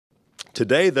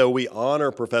Today, though, we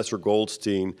honor Professor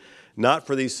Goldstein not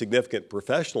for these significant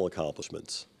professional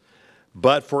accomplishments,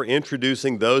 but for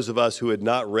introducing those of us who had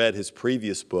not read his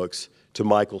previous books to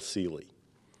Michael Seeley.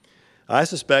 I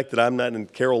suspect that I'm not,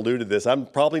 and Carol alluded to this, I'm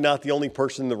probably not the only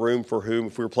person in the room for whom,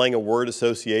 if we were playing a word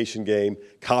association game,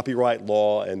 copyright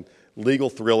law and legal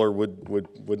thriller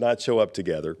would not show up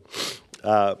together.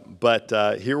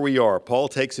 But here we are. Paul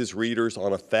takes his readers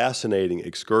on a fascinating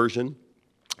excursion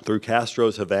through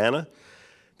Castro's Havana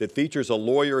that features a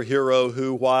lawyer hero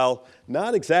who, while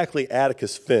not exactly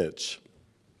Atticus Finch,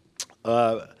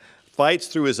 fights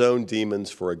through his own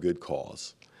demons for a good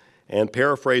cause. And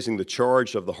paraphrasing the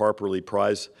charge of the Harper Lee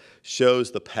Prize,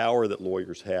 shows the power that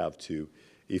lawyers have to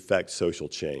effect social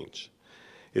change.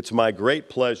 It's my great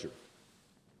pleasure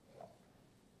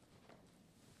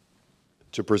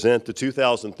to present the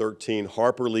 2013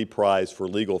 Harper Lee Prize for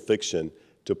Legal Fiction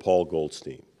to Paul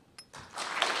Goldstein.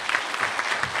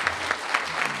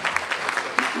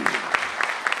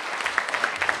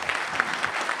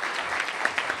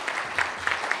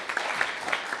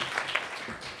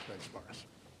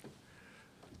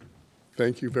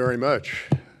 Thank you very much.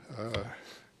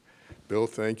 Bill,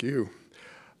 thank you.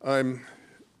 I'm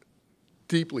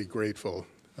deeply grateful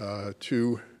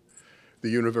to the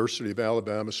University of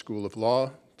Alabama School of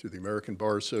Law, to the American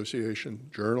Bar Association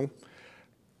Journal,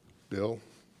 Bill,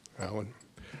 Alan,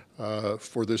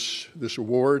 for this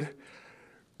award.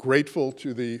 Grateful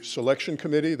to the selection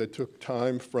committee that took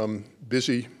time from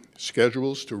busy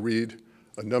schedules to read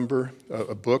a number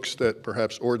of books that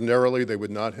perhaps ordinarily they would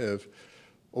not have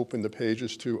opened the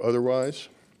pages to otherwise.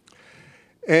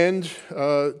 And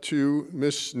to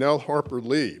Miss Nell Harper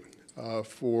Lee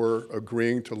for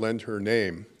agreeing to lend her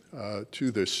name to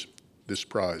this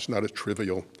prize, not a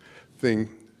trivial thing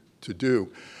to do.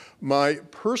 My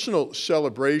personal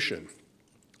celebration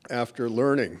after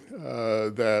learning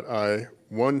that I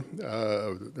won,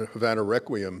 the Havana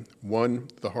Requiem won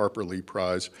the Harper Lee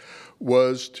Prize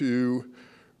was to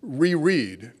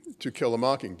reread To Kill a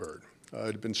Mockingbird. It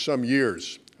had been some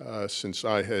years since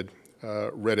I had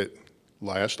read it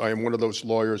last. I am one of those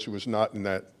lawyers who was not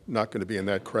going to be in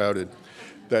that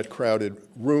crowded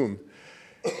room.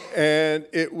 And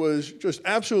it was just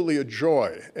absolutely a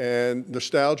joy and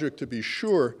nostalgic, to be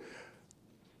sure,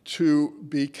 to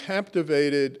be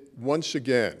captivated once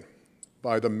again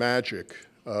by the magic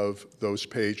of those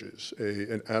pages,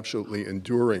 an absolutely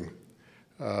enduring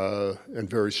and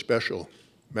very special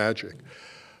magic.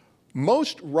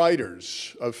 Most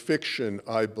writers of fiction,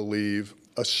 I believe,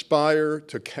 aspire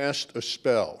to cast a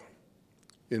spell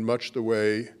in much the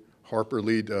way Harper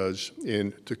Lee does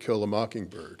in To Kill a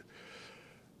Mockingbird.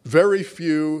 Very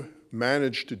few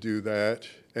manage to do that,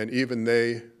 and even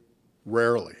they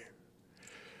rarely.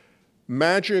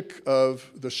 Magic of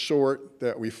the sort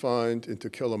that we find in To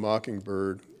Kill a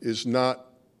Mockingbird is not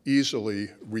easily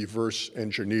reverse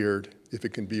engineered, if it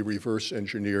can be reverse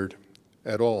engineered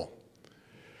at all.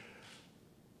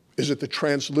 Is it the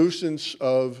translucence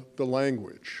of the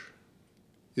language?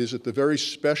 Is it the very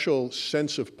special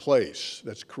sense of place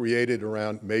that's created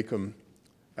around Macomb,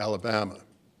 Alabama?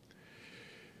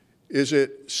 Is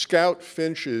it Scout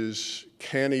Finch's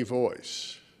canny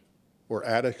voice or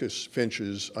Atticus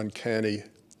Finch's uncanny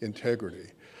integrity?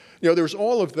 You know, there's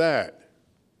all of that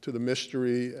to the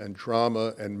mystery and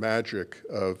drama and magic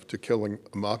of To Kill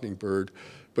a Mockingbird,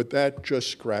 but that just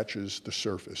scratches the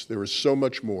surface. There is so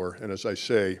much more, and as I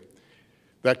say,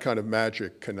 that kind of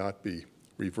magic cannot be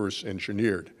reverse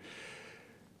engineered.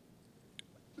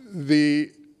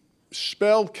 The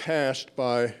spell cast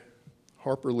by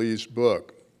Harper Lee's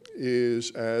book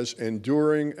is as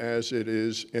enduring as it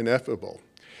is ineffable.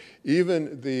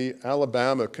 Even the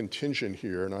Alabama contingent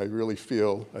here, and I really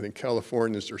feel, I think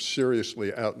Californians are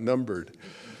seriously outnumbered,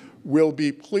 will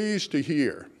be pleased to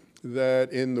hear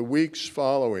that in the weeks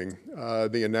following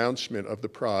the announcement of the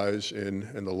prize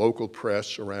in the local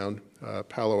press around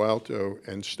Palo Alto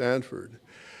and Stanford,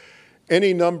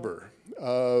 any number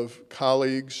of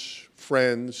colleagues,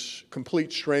 friends,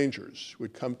 complete strangers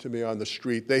would come to me on the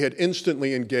street. They had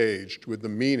instantly engaged with the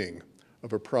meaning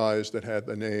of a prize that had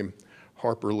the name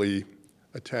Harper Lee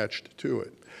attached to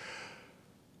it.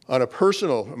 On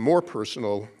a more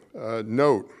personal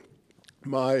note,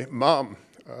 my mom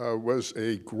was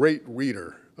a great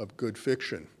reader of good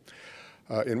fiction.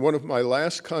 In one of my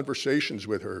last conversations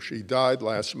with her, she died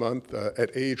last month at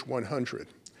age 100.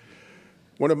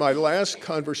 One of my last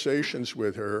conversations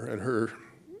with her, and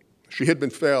she had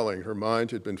been failing, her mind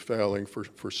had been failing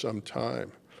for some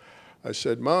time. I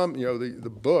said, Mom, you know, the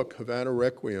book, Havana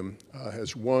Requiem,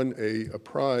 has won a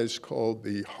prize called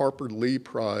the Harper Lee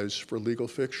Prize for Legal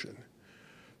Fiction.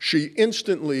 She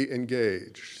instantly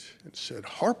engaged. and said,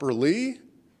 "Harper Lee,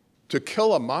 To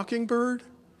Kill a Mockingbird?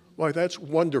 Why, that's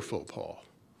wonderful, Paul."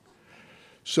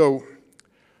 So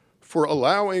for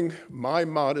allowing my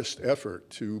modest effort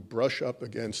to brush up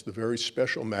against the very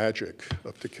special magic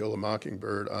of To Kill a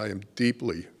Mockingbird, I am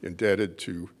deeply indebted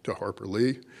to Harper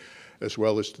Lee, as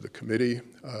well as to the committee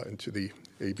and to the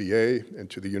ABA and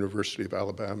to the University of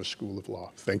Alabama School of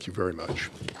Law. Thank you very much.